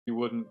you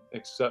wouldn't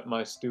accept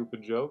my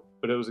stupid joke,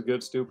 but it was a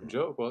good stupid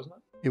joke, wasn't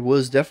it? It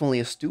was definitely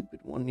a stupid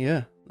one,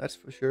 yeah, that's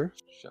for sure.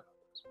 Shut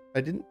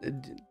up.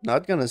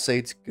 Not gonna say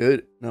it's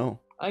good, no.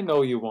 I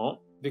know you won't,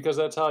 because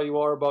that's how you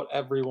are about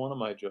every one of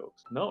my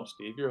jokes. No,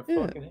 Steve, you're a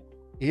Yeah. fucking...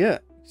 Yeah,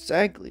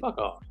 exactly. Fuck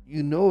off.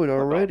 You know it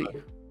already. Fuck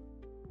off.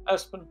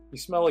 Espen, you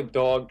smell like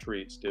dog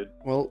treats, dude.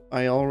 Well,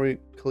 I already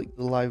clicked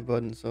the live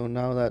button, so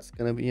now that's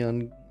gonna be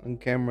on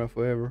camera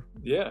forever.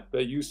 Yeah,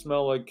 that you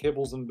smell like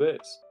kibbles and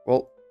bits.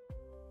 Well,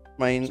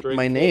 my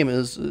Straight name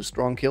is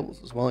Strong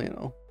Kibbles as well, you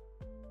know.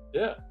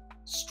 Yeah.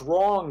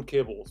 Strong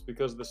kibbles,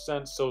 because the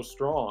scent's so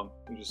strong.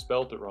 You just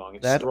spelt it wrong.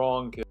 It's That-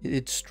 strong kibble.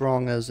 It's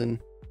strong as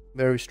in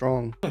very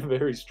strong.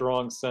 Very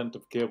strong scent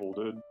of kibble,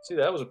 dude. See,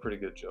 that was a pretty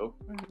good joke.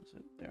 Where is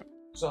it? There.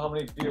 So how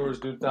many viewers,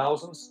 dude?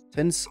 Thousands?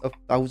 Tens of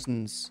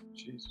thousands.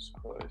 Jesus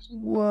Christ.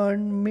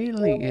 1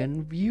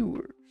 million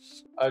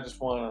viewers. I just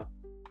want to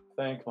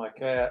thank my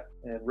cat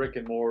and Rick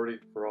and Morty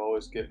for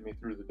always getting me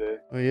through the day.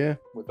 Oh yeah.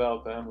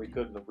 Without them, we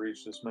couldn't have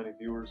reached this many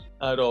viewers.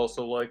 I'd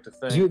also like to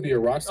thank... You would be a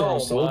rock star Oh on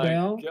Soul my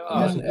Bound?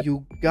 God. Man,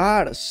 You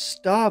gotta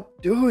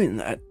stop doing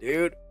that,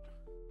 dude.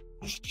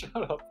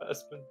 Shut up,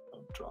 Espen.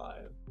 I'm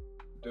trying.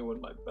 I'm doing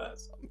my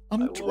best.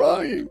 I'm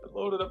trying. I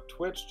loaded up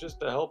Twitch just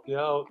to help you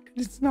out.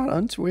 It's not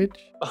on Twitch.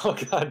 Oh,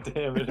 god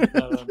damn it. It's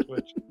not on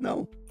Twitch.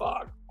 No.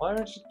 Fuck. Why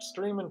aren't you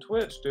streaming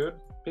Twitch, dude?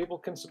 People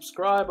can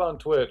subscribe on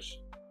Twitch.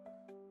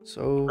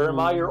 So. Or am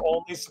I your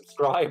only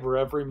subscriber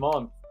every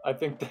month? I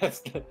think that's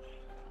the...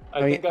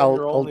 I mean, think I'm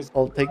your only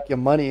I'll take your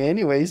money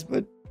anyways,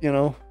 but you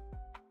know.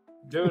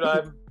 Dude,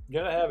 I'm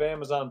gonna have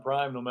Amazon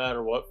Prime no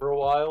matter what for a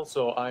while,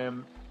 so I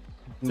am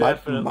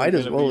definitely might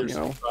as gonna well, be your you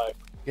know, subscriber.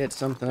 get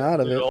something out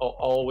of it. I'll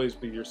always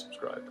be your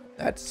subscriber.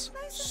 That's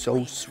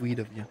so sweet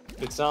of you.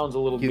 It sounds a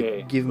little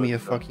gay. Give me but, a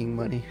fucking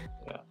money.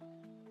 Yeah.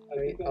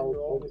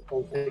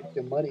 I'll take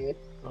your money.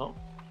 Oh,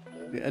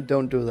 Yeah,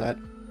 don't do that.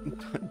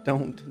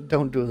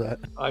 Don't do that.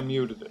 I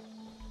muted it.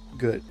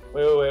 Good.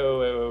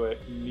 Wait.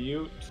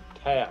 Mute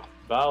tab.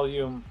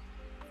 Volume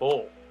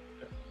full.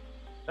 Okay.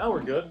 Now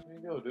we're good. There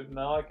you go, dude.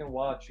 Now I can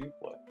watch you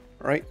play.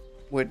 All right.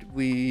 What do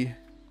we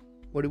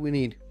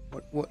need?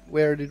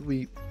 Where did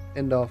we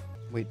end off?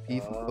 Wait, P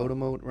for photo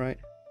mode, right?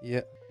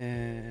 Yeah.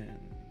 And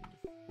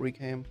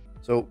recam.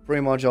 So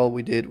pretty much all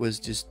we did was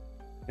just,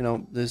 you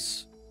know,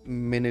 this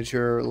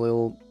miniature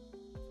little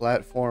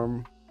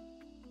platform.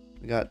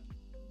 We got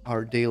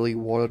our daily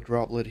water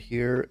droplet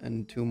here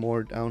and 2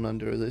 more down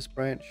under this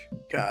branch.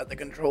 God, the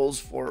controls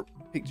for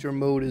picture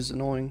mode is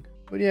annoying.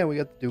 But yeah, we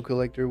got the dew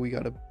collector. We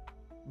got a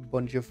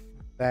bunch of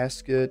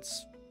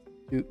baskets,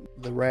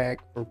 the rack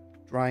for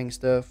drying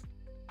stuff,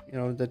 you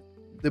know,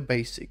 the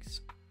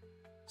basics.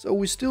 So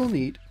we still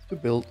need to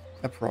build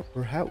a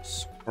proper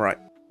house. All right,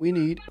 we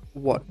need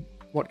what?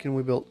 What can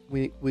we build?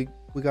 We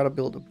gotta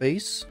build a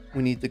base.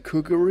 We need the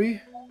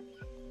cookery.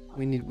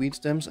 We need wheat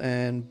stems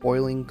and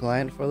boiling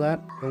gland for that.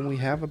 Don't we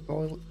have a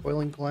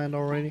boiling gland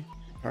already?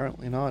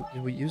 Apparently not.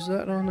 Did we use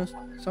that on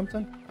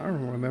something? I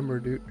don't remember,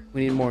 dude.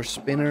 We need more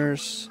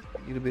spinners.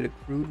 Need a bit of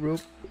crude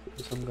rope.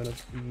 So I'm gonna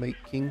be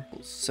making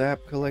a sap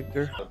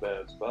collector. Not a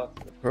bad spot.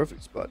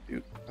 Perfect spot,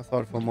 dude. I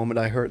thought for a moment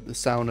I heard the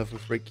sound of a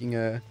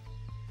freaking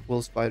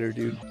wool spider,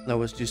 dude. That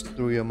was just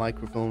through your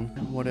microphone.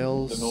 What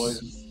else? The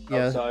noise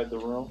Yeah. outside the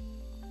room.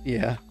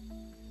 Yeah.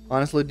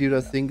 Honestly, dude,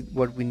 I think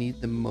what we need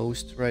the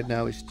most right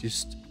now is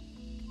just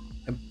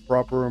a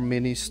proper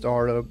mini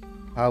startup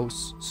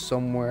house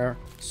somewhere.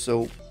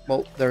 So,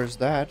 well, there's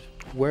that.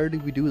 Where do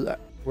we do that?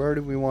 Where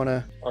do we want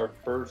to... Our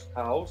first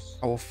house.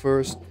 Our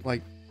first,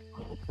 like,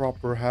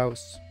 proper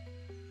house?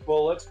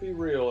 Well, let's be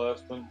real,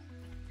 Espen.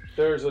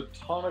 There's a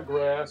ton of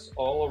grass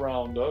all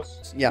around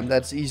us. Yeah,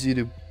 that's easy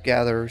to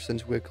gather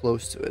since we're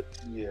close to it.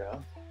 Yeah.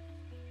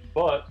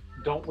 But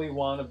don't we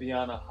want to be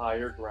on a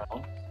higher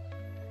ground?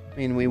 I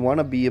mean, we want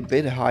to be a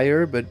bit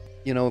higher, but,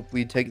 you know, if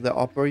we take the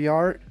upper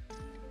yard,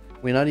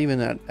 we're not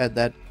even at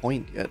that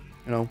point yet,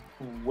 you know.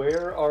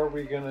 Where are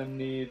we going to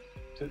need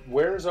to...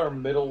 Where's our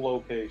middle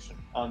location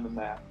on the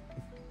map?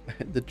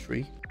 The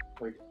tree.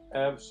 Like,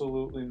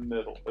 absolutely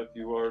middle. If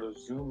you are to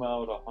zoom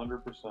out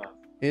 100%.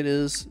 It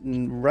is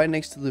right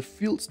next to the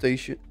field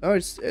station. Oh,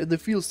 it's the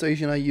field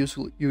station I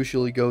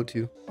usually go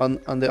to.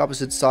 On the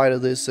opposite side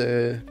of this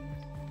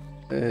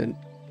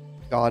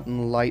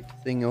garden light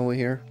thing over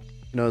here.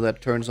 You know,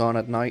 that turns on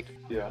at night.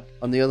 Yeah.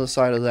 On the other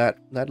side of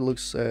that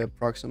looks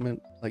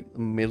approximate, like the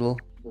middle.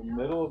 The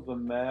middle of the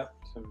map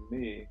to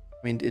me...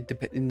 I mean,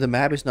 the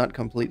map is not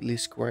completely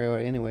square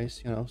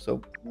anyways, you know,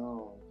 so...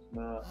 No, it's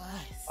not.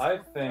 I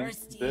think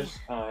this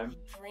time,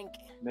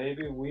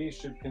 maybe we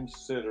should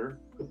consider...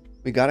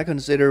 We gotta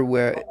consider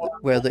where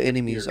the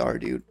enemies are,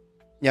 dude.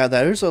 Yeah,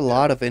 there's a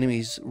lot of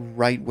enemies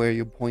right where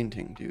you're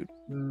pointing, dude.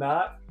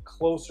 Not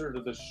closer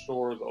to the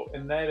shore, though.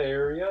 In that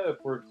area, if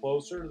we're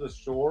closer to the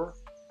shore,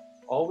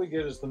 all we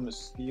get is the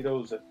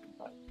mosquitoes at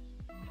night.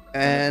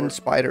 And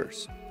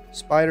spiders.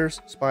 Spiders,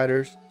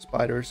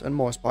 and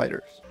more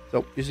spiders.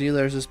 So, you see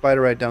there's a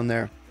spider right down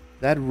there.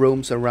 That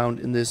roams around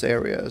in this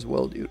area as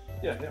well, dude.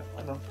 Yeah,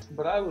 I know.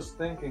 But I was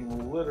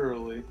thinking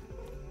literally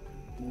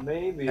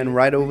maybe. And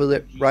right we over there,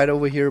 could just- right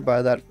over here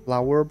by that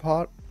flower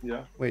pot.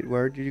 Yeah. Wait,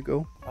 where did you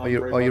go? Oh, I'm you,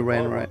 right oh, by you the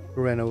ran flower right.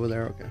 You ran over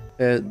there.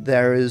 Okay.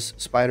 There is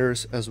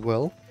spiders as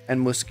well,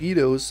 and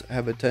mosquitoes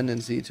have a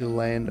tendency to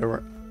land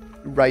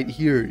right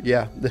here.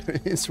 Yeah,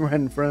 it's right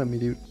in front of me,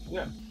 dude.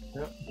 Yeah.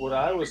 Yeah. What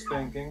I was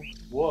thinking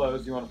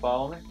was, you want to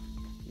follow me?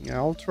 Yeah,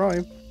 I'll try.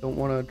 Don't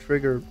want to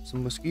trigger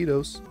some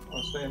mosquitoes.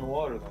 I'll stay in the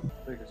water then.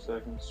 Take a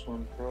second to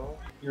swim across.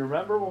 You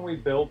remember when we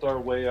built our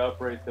way up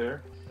right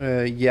there?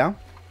 Yeah.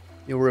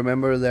 You'll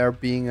remember there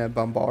being a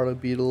bombarda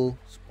beetle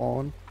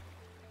spawn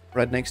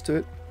right next to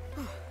it.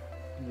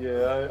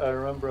 Yeah, I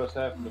remember us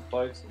having to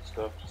fight some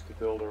stuff just to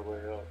build our way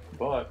up.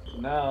 But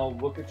now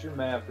look at your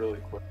map really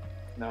quick.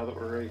 Now that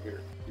we're right here.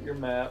 Your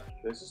map.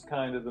 This is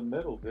kind of the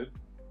middle, dude.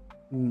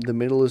 The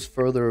middle is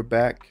further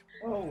back.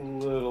 A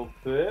little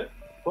bit,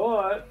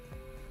 but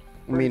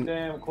I mean, pretty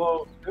damn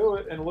close to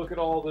it. And look at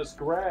all this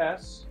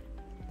grass.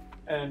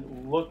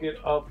 And look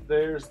at up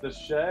there's the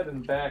shed,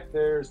 and back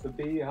there's the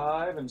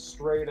beehive, and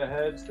straight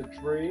ahead's the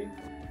tree.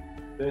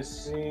 This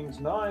seems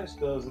nice,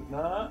 does it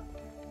not?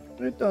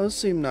 it does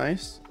seem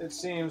nice. It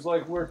seems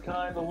like we're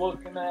kind of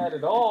looking at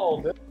it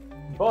all,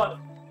 but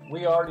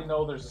we already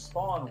know there's a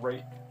spawn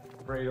right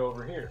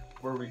over here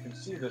where we can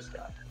see this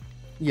guy.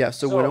 Yeah,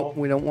 so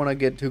we don't want to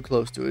get too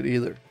close to it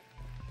either.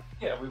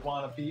 Yeah, we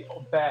want to be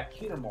back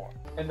here more.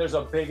 And there's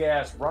a big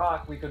ass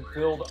rock. We could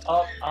build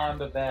up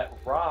onto that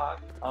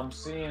rock. I'm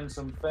seeing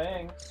some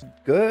things.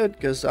 Good,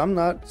 because I'm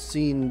not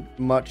seeing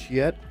much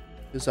yet,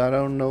 because I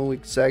don't know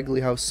exactly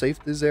how safe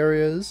this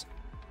area is.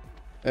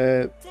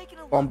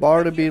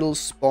 Bombarda beetles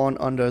spawn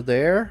under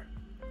there,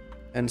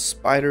 and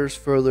spiders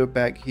further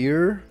back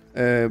here.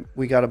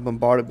 We got a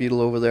bombarda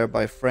beetle over there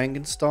by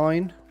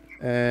Frankenstein,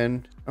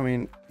 and I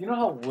mean, You know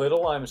how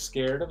little I'm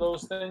scared of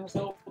those things,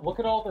 though? Look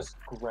at all this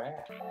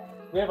grass.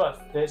 We have a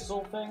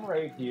thistle thing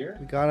right here.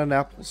 we got an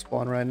apple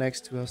spawn right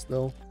next to us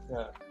though.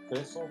 Got a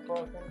thistle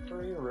fucking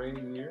tree right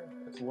here.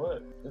 It's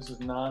lit. This is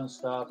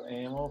non-stop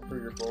ammo for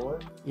your boy.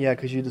 Yeah,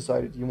 because you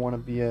decided you want to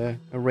be a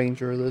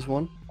ranger of this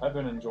one. I've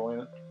been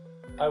enjoying it.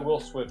 I will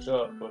switch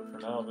up, but for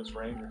now, this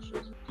ranger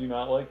shit. Do you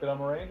not like that I'm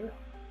a ranger?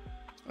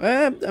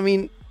 I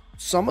mean,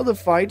 some of the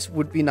fights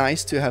would be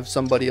nice to have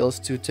somebody else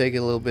to take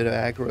a little bit of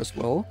aggro as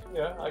well.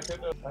 Yeah, I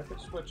could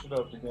switch it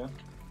up again.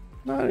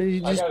 No,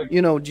 you I just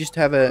gotta- just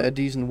have a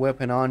decent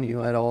weapon on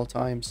you at all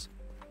times,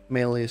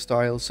 melee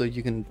style, so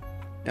you can,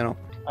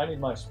 I need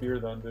my spear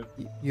then, dude.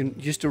 you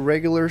just a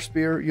regular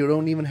spear. You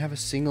don't even have a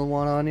single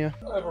one on you.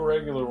 I have a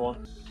regular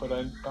one, but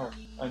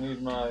I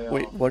need my.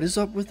 Wait, what is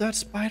up with that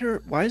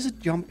spider? Why is it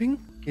jumping?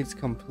 It's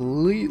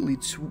completely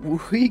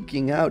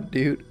tweaking out,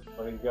 dude.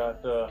 But you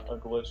got a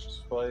glitched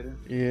spider.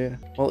 Yeah.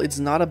 Well, it's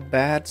not a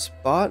bad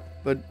spot,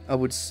 but I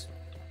would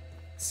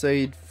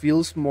say it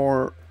feels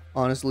more.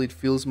 Honestly, it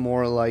feels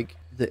more like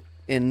the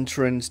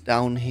entrance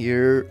down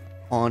here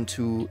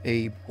onto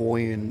a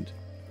buoyant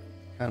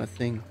kind of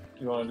thing.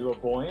 You want to do a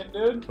buoyant,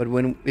 dude? But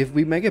if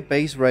we make a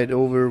base right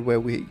over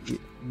where we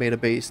made a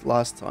base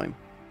last time,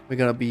 we're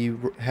gonna be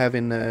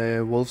having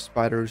wolf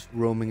spiders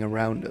roaming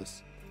around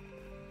us.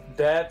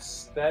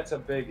 That's a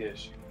big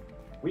issue.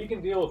 We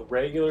can deal with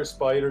regular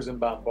spiders and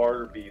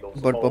bombarder beetles.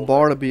 But over.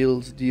 bombarda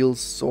beetles deal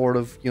sort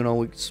of,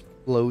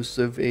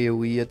 explosive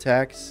AoE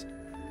attacks,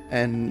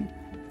 and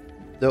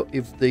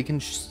if they can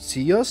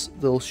see us,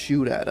 they'll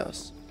shoot at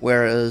us.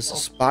 Whereas a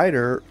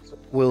spider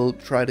will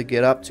try to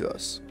get up to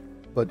us,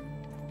 but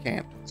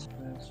can't.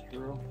 That's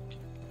true.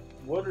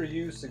 What are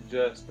you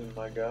suggesting,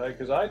 my guy?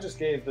 Because I just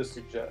gave the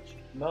suggestion.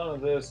 None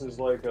of this is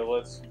like a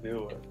let's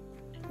do it.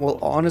 Well,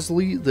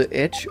 honestly, the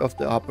edge of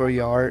the upper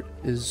yard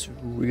is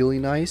really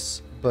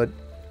nice, but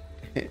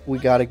we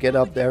gotta get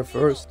up there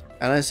first.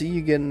 And I see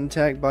you getting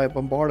attacked by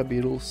bombarda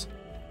beetles.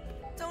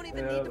 Don't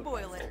even Yeah, need to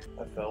boil it.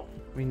 I fell.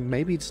 I mean,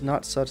 maybe it's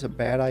not such a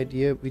bad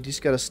idea. We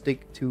just gotta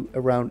stick to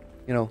around,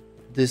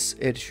 this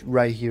edge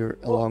right here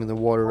along the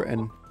water,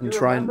 and You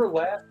try and remember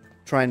last?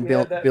 try and Yeah,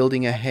 build that-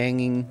 building a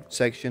hanging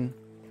section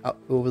up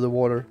over the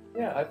water.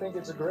 Yeah, I think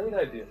it's a great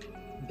idea.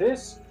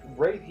 This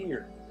right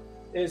here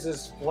is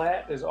as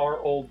flat as our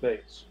old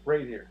base.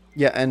 Right here.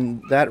 Yeah,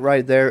 and that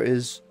right there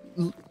is.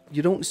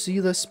 You don't see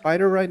the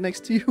spider right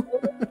next to you?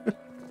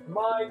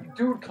 My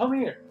dude, come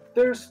here.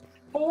 There's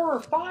 4 or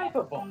 5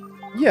 of them.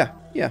 Yeah.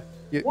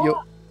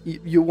 What?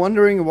 You're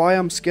wondering why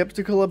I'm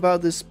skeptical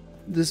about this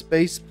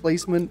base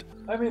placement?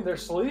 I mean, they're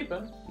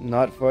sleeping.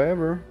 Not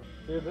forever.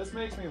 Dude, this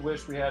makes me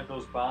wish we had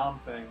those bomb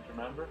things,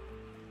 remember?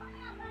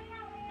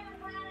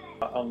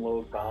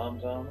 Unload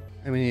bombs on them.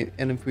 I mean,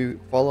 and if we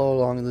follow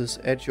along this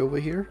edge over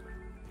here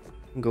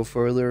and go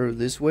further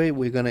this way,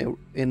 we're gonna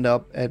end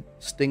up at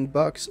stink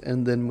bugs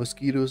and then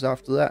mosquitoes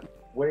after that.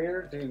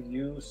 Where do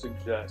you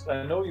suggest?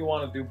 I know you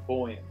want to do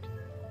buoyant.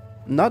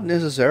 Not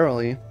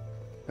necessarily.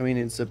 I mean,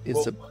 it's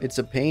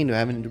a pain to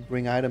having to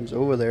bring items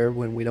over there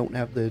when we don't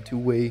have the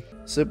two-way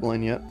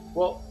sibling yet.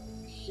 Well,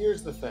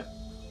 here's the thing.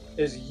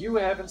 Is you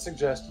haven't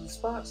suggested the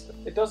spots.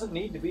 It doesn't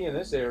need to be in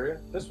this area.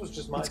 This was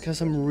just my It's because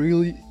I'm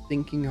really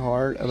thinking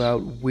hard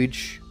about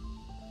which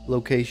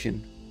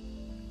location.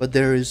 But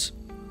there is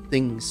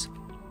things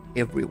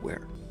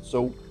everywhere.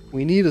 So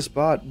We need a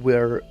spot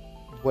where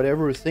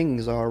whatever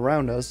things are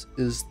around us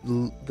is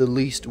the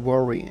least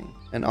worrying.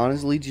 And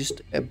honestly,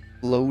 just a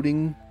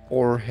floating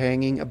or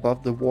hanging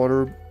above the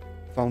water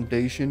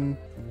foundation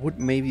would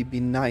maybe be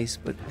nice,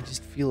 but I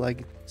just feel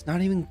like it's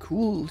not even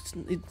cool. It's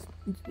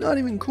not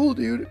even cool,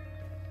 dude.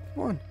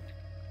 Come on.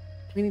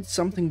 We need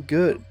something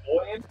good.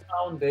 Buoyant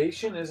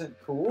foundation isn't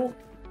cool?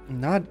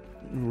 Not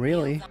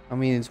really. I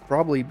mean, it's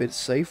probably a bit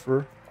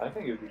safer. I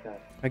think it would be kind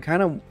of... I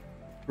kind of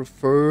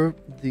prefer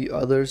the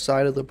other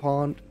side of the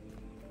pond.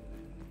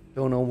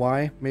 Don't know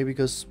why. Maybe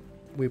because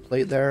we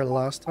played there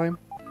last time.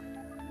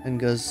 And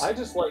because... I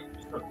just like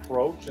the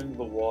approach into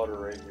the water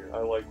right here. I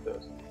like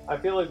this. I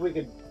feel like we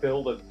could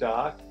build a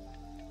dock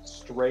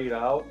straight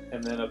out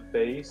and then a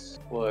base,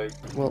 like...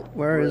 Well,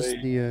 where is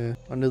the,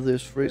 under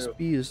this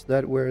frisbee? Is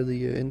that where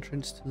the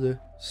entrance to the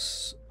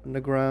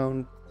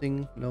underground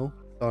thing? No?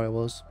 Thought it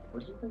was.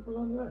 What do you think was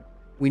under there?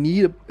 We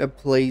need a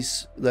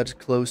place that's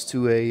close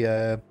to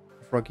a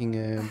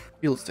fucking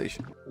field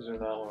station. Is there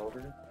not one over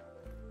here?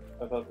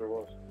 I thought there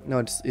was. No,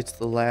 it's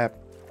the lab.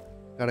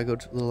 Gotta go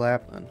to the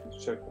lab then.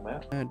 Let's check the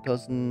map. It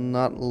does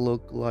not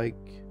look like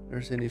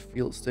there's any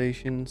field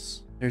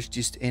stations. There's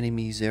just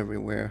enemies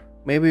everywhere.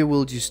 Maybe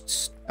we'll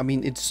just... I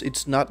mean,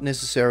 it's not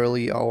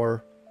necessarily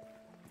our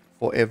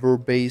forever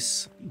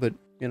base, but,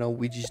 you know,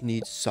 we just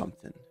need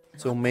something.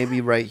 So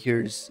maybe right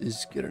here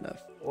is good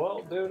enough.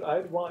 Well, dude,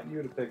 I'd want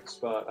you to pick a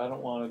spot. I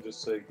don't want to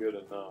just say good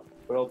enough.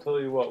 But I'll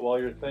tell you what, while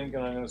you're thinking,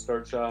 I'm going to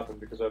start shopping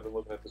because I've been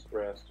looking at this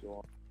grass too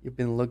long. You've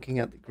been looking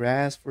at the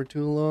grass for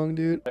too long,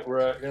 dude?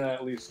 We're going to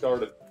at least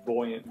start a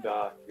buoyant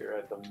dock here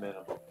at the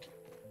minimum.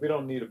 We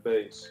don't need a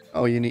base.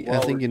 Oh, you need... I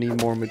think you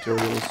need more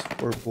materials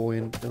for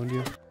buoyant, don't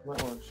you?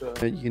 Might want to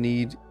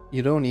shop.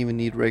 You don't even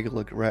need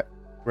regular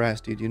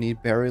grass, dude. You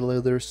need berry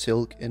leather,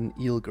 silk, and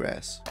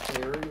eelgrass.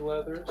 Berry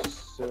leather,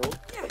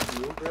 silk,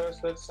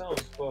 eelgrass? That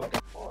sounds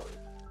fucking hard.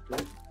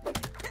 Dude.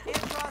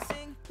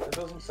 That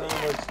doesn't sound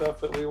like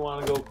stuff that we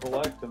want to go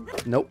collecting.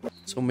 Nope.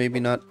 So maybe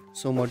not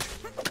so much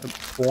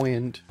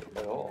buoyant.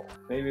 At all.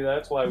 Maybe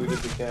that's why we did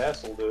the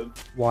castle, dude.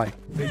 Why?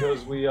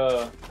 Because we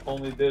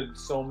only did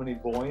so many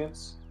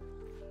buoyants,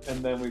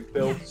 and then we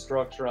built the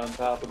structure on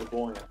top of the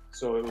buoyant.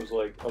 So it was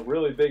like a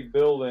really big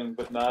building,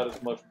 but not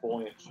as much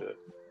buoyant shit.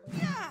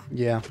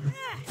 Yeah.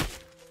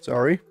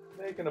 Sorry?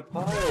 Making a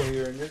pile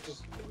here, and you're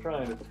just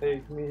trying to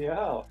take me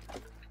out.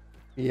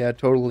 Yeah,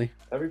 totally.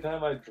 Every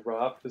time I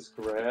drop this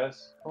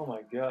grass, oh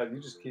my god,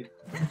 you just keep...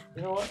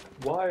 You know what?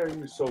 Why are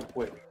you so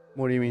quick?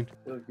 What do you mean?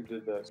 I feel like you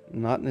did that.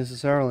 Not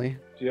necessarily.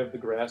 Do you have the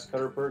grass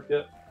cutter perk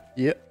yet?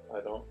 Yep.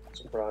 I don't,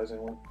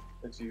 surprisingly.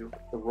 It's you.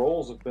 The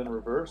roles have been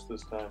reversed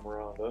this time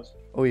around us.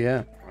 Oh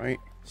yeah, right.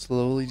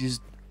 Slowly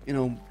just, you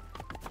know,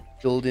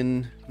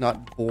 building,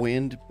 not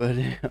buoyant, but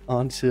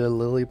onto a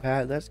lily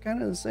pad. That's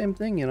kind of the same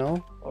thing, you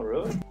know? Oh,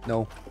 really?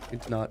 No,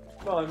 it's not.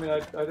 No, I mean, I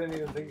didn't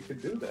even think you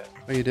could do that.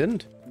 Oh, you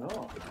didn't?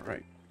 No.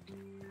 Right.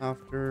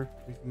 After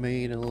we've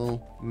made a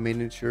little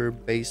miniature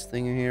base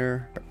thing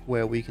here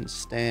where we can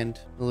stand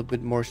a little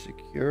bit more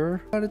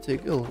secure, gotta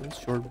take a little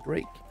short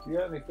break. Do you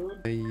got any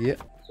food? Yeah.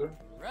 Sir?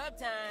 Rub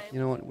time. You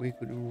know what? We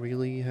could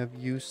really have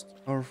used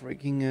our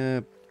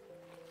freaking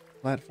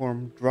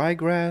platform. Dry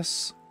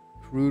grass,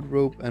 crude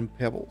rope, and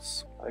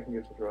pebbles. I can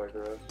get the dry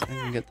grass. I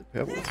can get the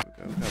pebbles.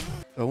 Okay.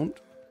 Don't.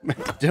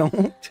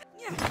 Don't.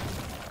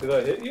 Did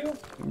I hit you?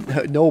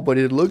 No, but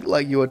it looked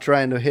like you were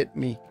trying to hit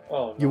me.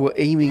 Oh, no. You were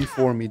aiming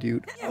for me,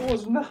 dude. I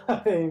was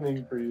not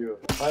aiming for you.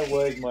 My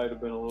leg might have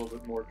been a little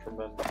bit more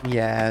tremendous.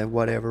 Yeah,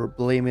 whatever.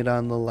 Blame it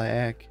on the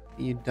lag.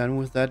 You done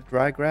with that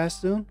dry grass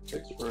soon?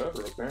 Takes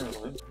forever,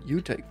 apparently. You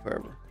take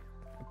forever.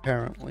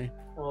 Apparently.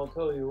 Well, I'll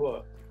tell you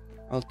what.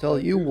 I'll tell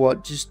you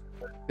what, just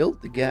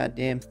build the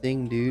goddamn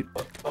thing, dude.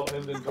 Oh,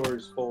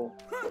 inventory's full.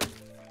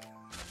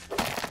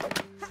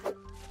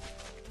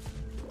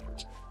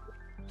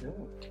 Yeah,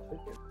 take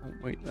it. Oh,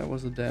 wait, that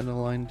was a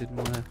dandelion, didn't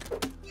wanna...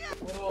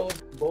 Oh,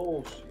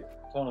 bullshit.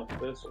 Ton of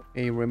thistle.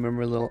 Hey,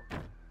 remember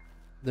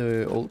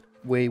the old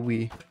way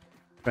we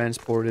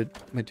transported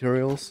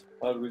materials?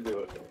 How did we do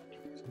it?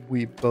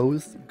 We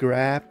both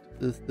grabbed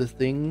the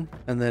thing,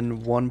 and then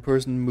one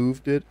person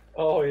moved it,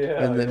 Oh,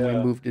 yeah, and then yeah. we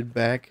moved it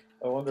back.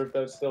 I wonder if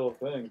that's still a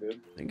thing,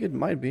 dude. I think it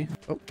might be.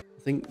 Oh,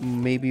 I think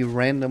maybe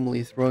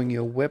randomly throwing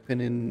your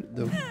weapon in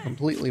the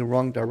completely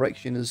wrong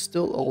direction is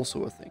still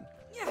also a thing.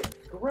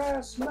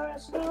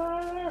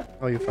 Grassmaster!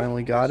 Oh, you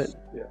finally got it?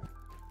 Yeah.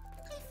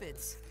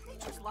 Aphids,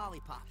 nature's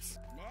lollipops.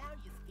 Now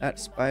you That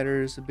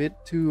spider is a bit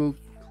too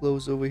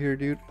close over here,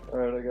 dude.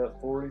 Alright, I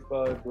got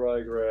 45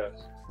 dry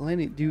grass.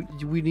 Lenny,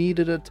 dude, we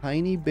needed a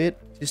tiny bit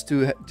just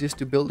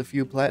to build a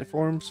few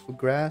platforms for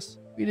grass.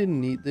 We didn't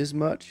need this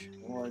much.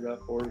 Well, I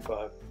got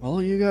 45.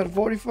 Well, you got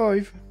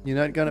 45. You're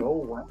not gonna... No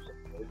land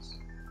rights.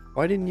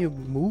 Why didn't you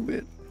move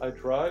it? I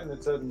tried and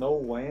it said no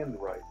land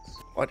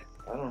rights. What?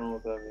 I don't know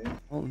what that means.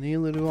 Well,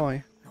 neither do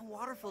I. no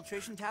water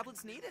filtration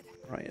tablets needed.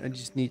 Right, I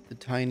just need the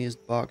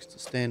tiniest box to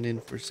stand in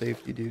for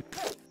safety, dude.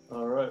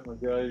 Alright, my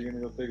guy, you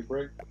gonna go take a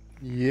break?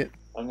 Yeah.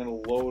 I'm gonna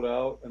load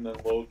out and then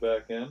load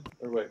back in.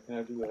 Or wait, can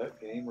I do that?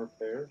 Game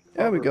repair?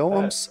 There we go.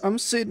 Proper pet. I'm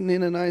sitting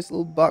in a nice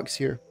little box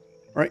here.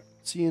 Right,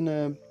 see you in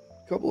a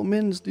couple of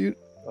minutes, dude.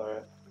 All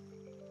right.